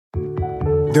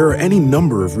There are any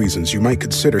number of reasons you might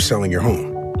consider selling your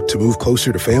home. To move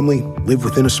closer to family, live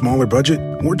within a smaller budget,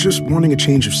 or just wanting a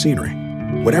change of scenery.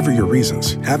 Whatever your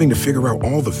reasons, having to figure out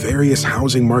all the various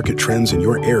housing market trends in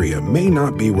your area may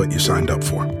not be what you signed up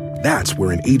for. That's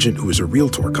where an agent who is a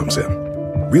realtor comes in.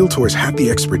 Realtors have the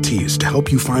expertise to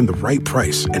help you find the right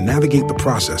price and navigate the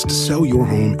process to sell your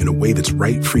home in a way that's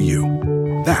right for you.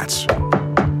 That's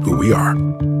who we are.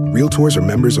 Realtors are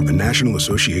members of the National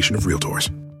Association of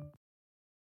Realtors.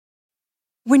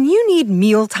 When you need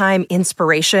mealtime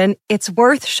inspiration, it's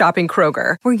worth shopping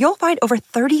Kroger, where you'll find over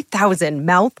 30,000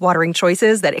 mouth-watering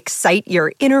choices that excite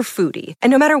your inner foodie. And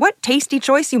no matter what tasty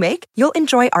choice you make, you'll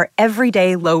enjoy our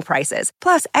everyday low prices,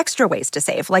 plus extra ways to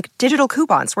save, like digital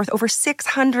coupons worth over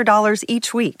 $600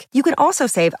 each week. You can also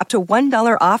save up to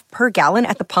 $1 off per gallon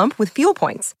at the pump with fuel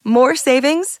points. More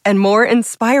savings and more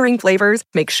inspiring flavors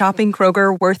make shopping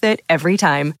Kroger worth it every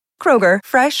time. Kroger,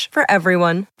 fresh for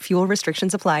everyone. Fuel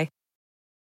restrictions apply.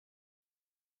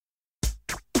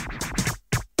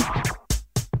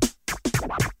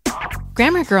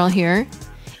 Grammar Girl here.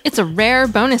 It's a rare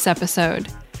bonus episode.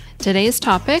 Today's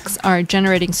topics are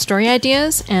generating story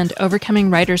ideas and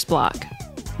overcoming writer's block.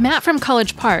 Matt from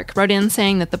College Park wrote in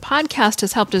saying that the podcast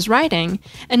has helped his writing,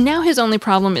 and now his only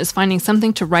problem is finding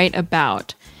something to write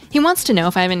about. He wants to know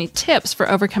if I have any tips for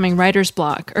overcoming writer's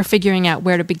block or figuring out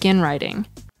where to begin writing.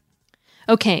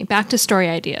 Okay, back to story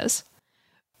ideas.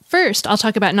 First, I'll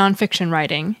talk about nonfiction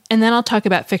writing, and then I'll talk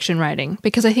about fiction writing,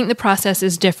 because I think the process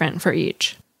is different for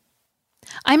each.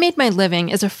 I made my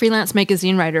living as a freelance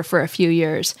magazine writer for a few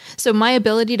years, so my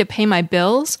ability to pay my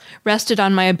bills rested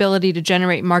on my ability to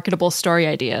generate marketable story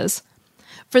ideas.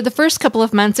 For the first couple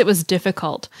of months, it was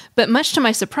difficult, but much to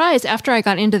my surprise, after I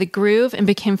got into the groove and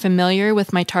became familiar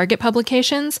with my target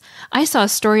publications, I saw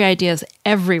story ideas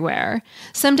everywhere.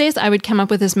 Some days I would come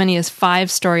up with as many as 5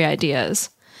 story ideas.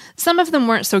 Some of them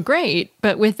weren't so great,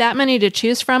 but with that many to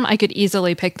choose from, I could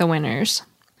easily pick the winners.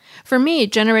 For me,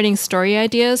 generating story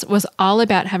ideas was all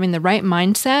about having the right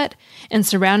mindset and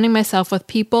surrounding myself with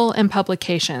people and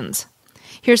publications.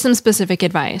 Here's some specific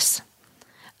advice.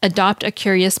 Adopt a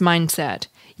curious mindset.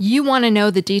 You want to know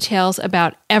the details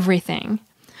about everything.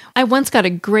 I once got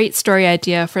a great story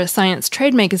idea for a science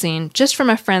trade magazine just from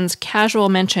a friend's casual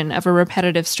mention of a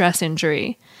repetitive stress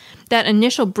injury. That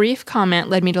initial brief comment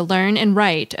led me to learn and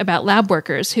write about lab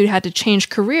workers who'd had to change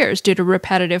careers due to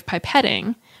repetitive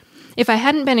pipetting. If I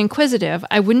hadn't been inquisitive,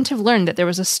 I wouldn't have learned that there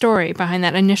was a story behind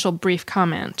that initial brief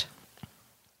comment.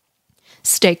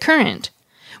 Stay current.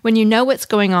 When you know what's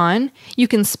going on, you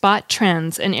can spot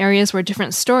trends and areas where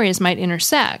different stories might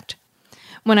intersect.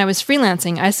 When I was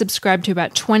freelancing, I subscribed to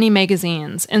about 20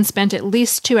 magazines and spent at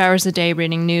least 2 hours a day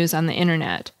reading news on the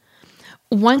internet.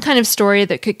 One kind of story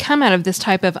that could come out of this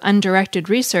type of undirected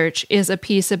research is a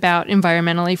piece about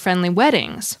environmentally friendly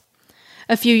weddings.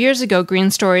 A few years ago, green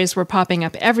stories were popping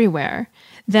up everywhere.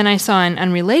 Then I saw an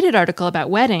unrelated article about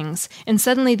weddings, and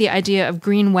suddenly the idea of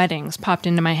green weddings popped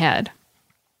into my head.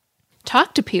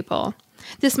 Talk to people.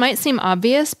 This might seem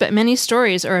obvious, but many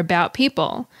stories are about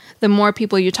people. The more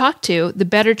people you talk to, the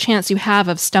better chance you have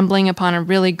of stumbling upon a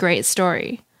really great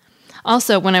story.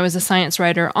 Also, when I was a science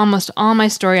writer, almost all my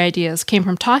story ideas came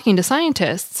from talking to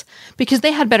scientists, because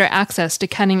they had better access to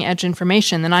cutting-edge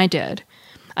information than I did.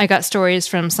 I got stories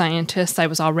from scientists I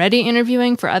was already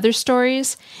interviewing for other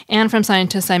stories, and from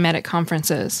scientists I met at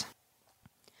conferences.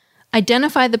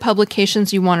 Identify the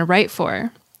publications you want to write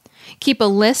for. Keep a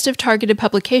list of targeted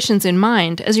publications in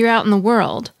mind as you're out in the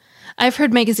world. I've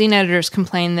heard magazine editors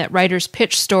complain that writers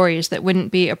pitch stories that wouldn't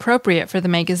be appropriate for the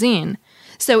magazine.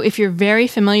 So if you're very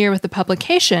familiar with the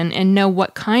publication and know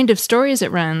what kind of stories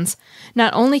it runs,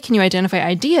 not only can you identify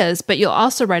ideas, but you'll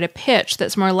also write a pitch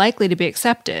that's more likely to be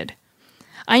accepted.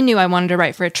 I knew I wanted to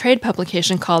write for a trade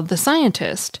publication called The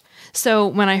Scientist. So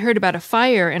when I heard about a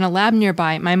fire in a lab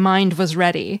nearby, my mind was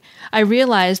ready. I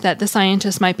realized that The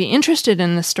Scientist might be interested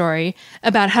in the story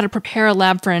about how to prepare a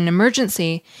lab for an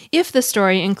emergency if the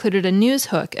story included a news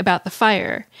hook about the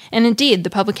fire. And indeed, the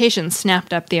publication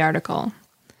snapped up the article.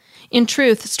 In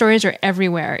truth, stories are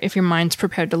everywhere if your mind's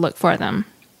prepared to look for them.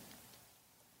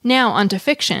 Now onto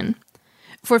fiction.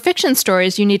 For fiction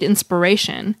stories, you need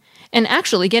inspiration. And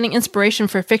actually, getting inspiration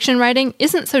for fiction writing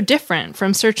isn't so different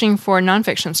from searching for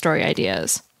nonfiction story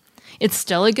ideas. It's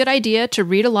still a good idea to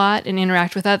read a lot and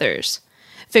interact with others.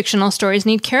 Fictional stories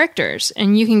need characters,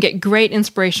 and you can get great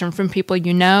inspiration from people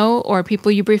you know or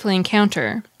people you briefly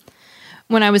encounter.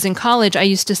 When I was in college, I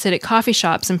used to sit at coffee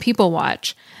shops and people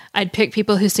watch. I'd pick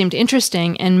people who seemed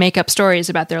interesting and make up stories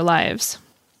about their lives.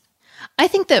 I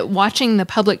think that watching the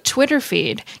public Twitter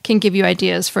feed can give you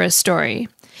ideas for a story.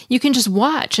 You can just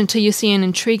watch until you see an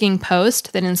intriguing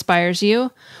post that inspires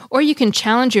you, or you can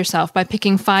challenge yourself by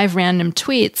picking 5 random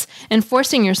tweets and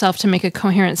forcing yourself to make a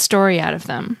coherent story out of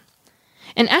them.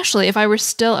 And actually, if I were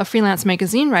still a freelance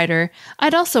magazine writer,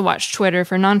 I'd also watch Twitter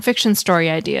for nonfiction story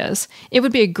ideas. It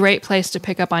would be a great place to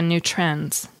pick up on new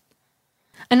trends.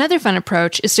 Another fun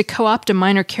approach is to co-opt a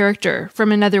minor character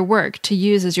from another work to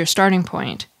use as your starting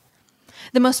point.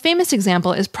 The most famous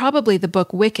example is probably the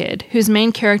book Wicked, whose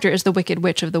main character is the Wicked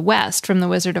Witch of the West from The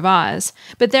Wizard of Oz,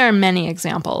 but there are many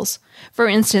examples. For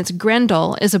instance,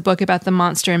 Grendel is a book about the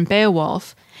monster in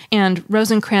Beowulf, and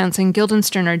Rosencrantz and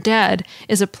Guildenstern Are Dead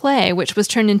is a play which was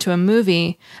turned into a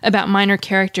movie about minor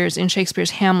characters in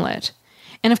Shakespeare's Hamlet.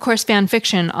 And of course, fan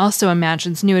fiction also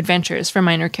imagines new adventures for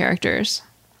minor characters.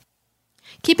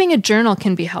 Keeping a journal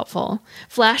can be helpful.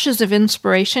 Flashes of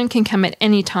inspiration can come at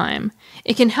any time.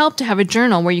 It can help to have a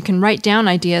journal where you can write down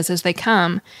ideas as they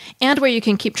come, and where you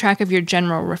can keep track of your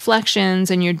general reflections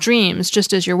and your dreams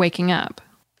just as you're waking up.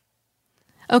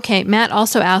 Okay, Matt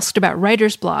also asked about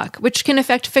writer's block, which can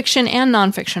affect fiction and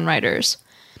nonfiction writers.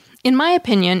 In my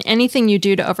opinion, anything you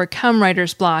do to overcome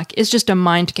writer's block is just a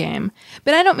mind game.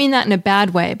 But I don't mean that in a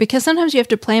bad way, because sometimes you have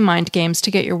to play mind games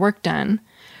to get your work done.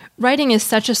 Writing is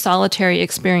such a solitary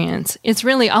experience. It's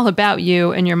really all about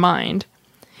you and your mind.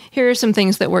 Here are some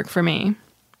things that work for me.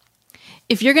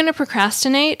 If you're going to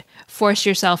procrastinate, force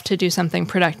yourself to do something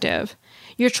productive.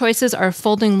 Your choices are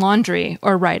folding laundry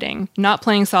or writing, not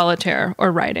playing solitaire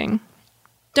or writing.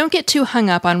 Don't get too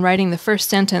hung up on writing the first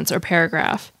sentence or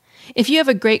paragraph. If you have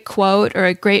a great quote or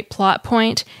a great plot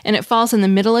point and it falls in the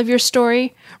middle of your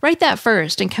story, write that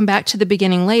first and come back to the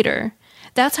beginning later.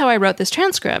 That's how I wrote this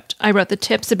transcript. I wrote the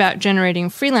tips about generating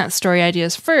freelance story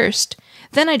ideas first,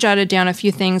 then I jotted down a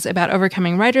few things about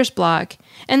overcoming writer's block,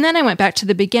 and then I went back to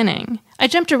the beginning. I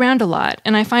jumped around a lot,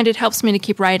 and I find it helps me to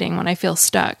keep writing when I feel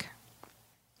stuck.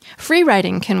 Free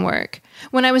writing can work.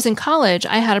 When I was in college,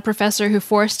 I had a professor who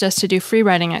forced us to do free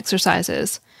writing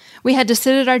exercises. We had to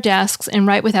sit at our desks and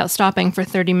write without stopping for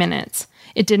 30 minutes.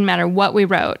 It didn't matter what we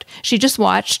wrote. She just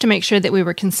watched to make sure that we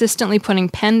were consistently putting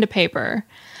pen to paper.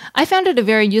 I found it a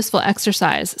very useful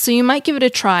exercise, so you might give it a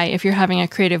try if you're having a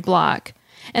creative block.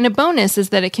 And a bonus is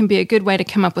that it can be a good way to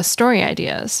come up with story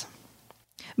ideas.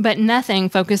 But nothing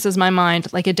focuses my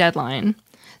mind like a deadline.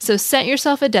 So set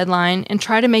yourself a deadline and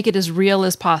try to make it as real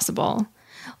as possible.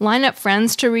 Line up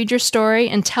friends to read your story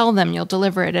and tell them you'll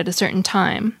deliver it at a certain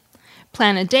time.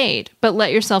 Plan a date, but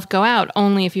let yourself go out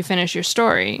only if you finish your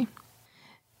story.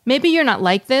 Maybe you're not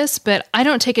like this, but I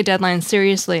don't take a deadline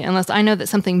seriously unless I know that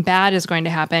something bad is going to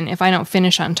happen if I don't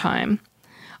finish on time.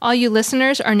 All you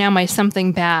listeners are now my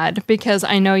something bad because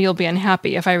I know you'll be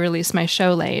unhappy if I release my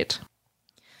show late.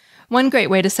 One great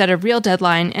way to set a real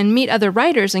deadline and meet other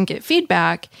writers and get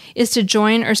feedback is to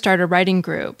join or start a writing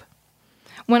group.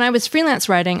 When I was freelance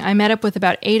writing, I met up with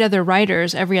about 8 other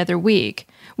writers every other week.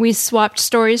 We swapped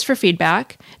stories for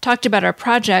feedback, talked about our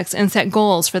projects, and set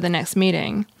goals for the next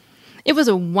meeting. It was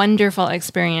a wonderful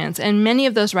experience, and many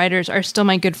of those writers are still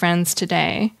my good friends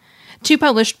today. 2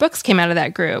 published books came out of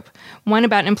that group, one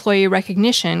about employee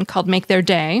recognition called Make Their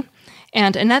Day,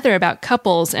 and another about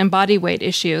couples and body weight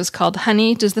issues called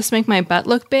Honey, Does This Make My Butt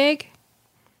Look Big?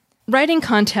 Writing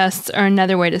contests are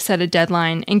another way to set a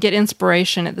deadline and get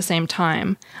inspiration at the same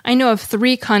time. I know of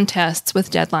 3 contests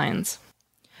with deadlines.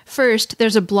 First,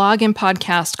 there's a blog and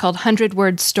podcast called 100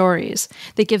 Word Stories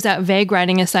that gives out vague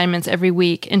writing assignments every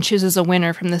week and chooses a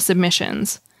winner from the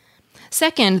submissions.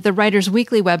 Second, the Writer's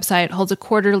Weekly website holds a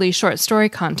quarterly short story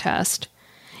contest.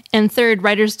 And third,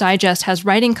 Writer's Digest has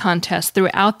writing contests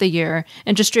throughout the year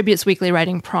and distributes weekly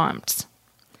writing prompts.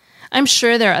 I'm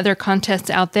sure there are other contests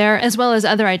out there, as well as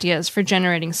other ideas for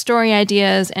generating story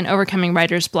ideas and overcoming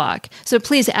writer's block, so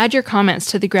please add your comments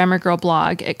to the Grammar Girl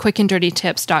blog at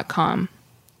quickanddirtytips.com.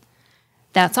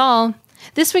 That's all.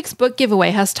 This week's book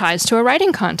giveaway has ties to a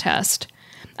writing contest.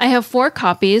 I have 4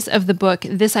 copies of the book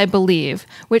This I Believe,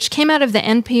 which came out of the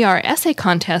NPR essay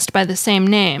contest by the same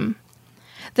name.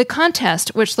 The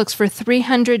contest, which looks for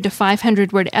 300 to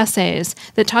 500 word essays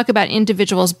that talk about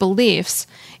individuals' beliefs,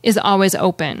 is always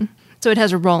open, so it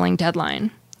has a rolling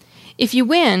deadline. If you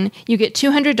win, you get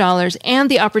 $200 and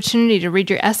the opportunity to read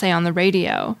your essay on the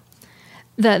radio.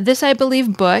 The This I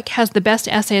Believe book has the best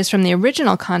essays from the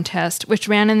original contest, which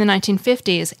ran in the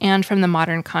 1950s, and from the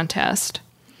modern contest.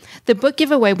 The book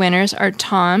giveaway winners are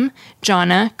Tom,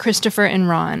 Jonna, Christopher, and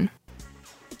Ron.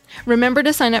 Remember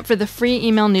to sign up for the free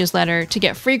email newsletter to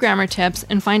get free grammar tips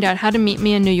and find out how to meet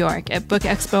me in New York at Book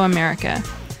Expo America.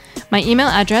 My email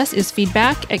address is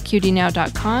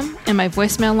feedback@qdnow.com, and my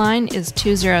voicemail line is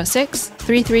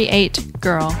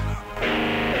 206-338-GIRL.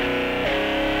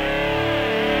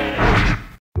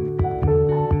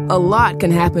 A lot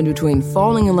can happen between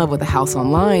falling in love with a house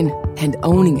online and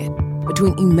owning it,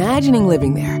 between imagining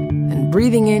living there and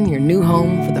breathing in your new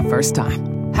home for the first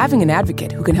time. Having an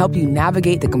advocate who can help you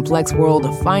navigate the complex world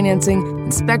of financing,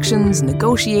 inspections,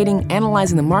 negotiating,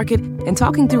 analyzing the market, and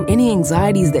talking through any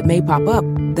anxieties that may pop up,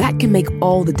 that can make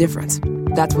all the difference.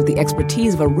 That's what the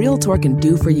expertise of a Realtor can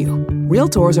do for you.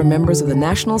 Realtors are members of the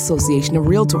National Association of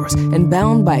Realtors and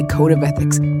bound by a code of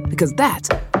ethics, because that's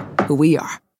who we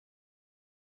are.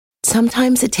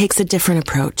 Sometimes it takes a different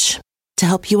approach to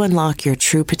help you unlock your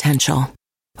true potential.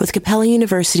 With Capella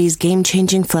University's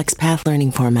game-changing FlexPath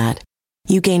learning format,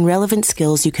 you gain relevant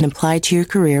skills you can apply to your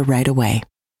career right away.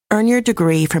 Earn your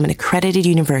degree from an accredited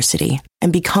university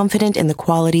and be confident in the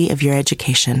quality of your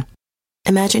education.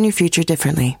 Imagine your future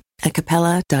differently at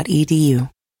capella.edu.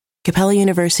 Capella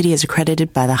University is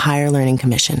accredited by the Higher Learning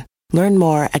Commission. Learn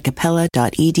more at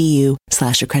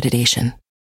capella.edu/accreditation.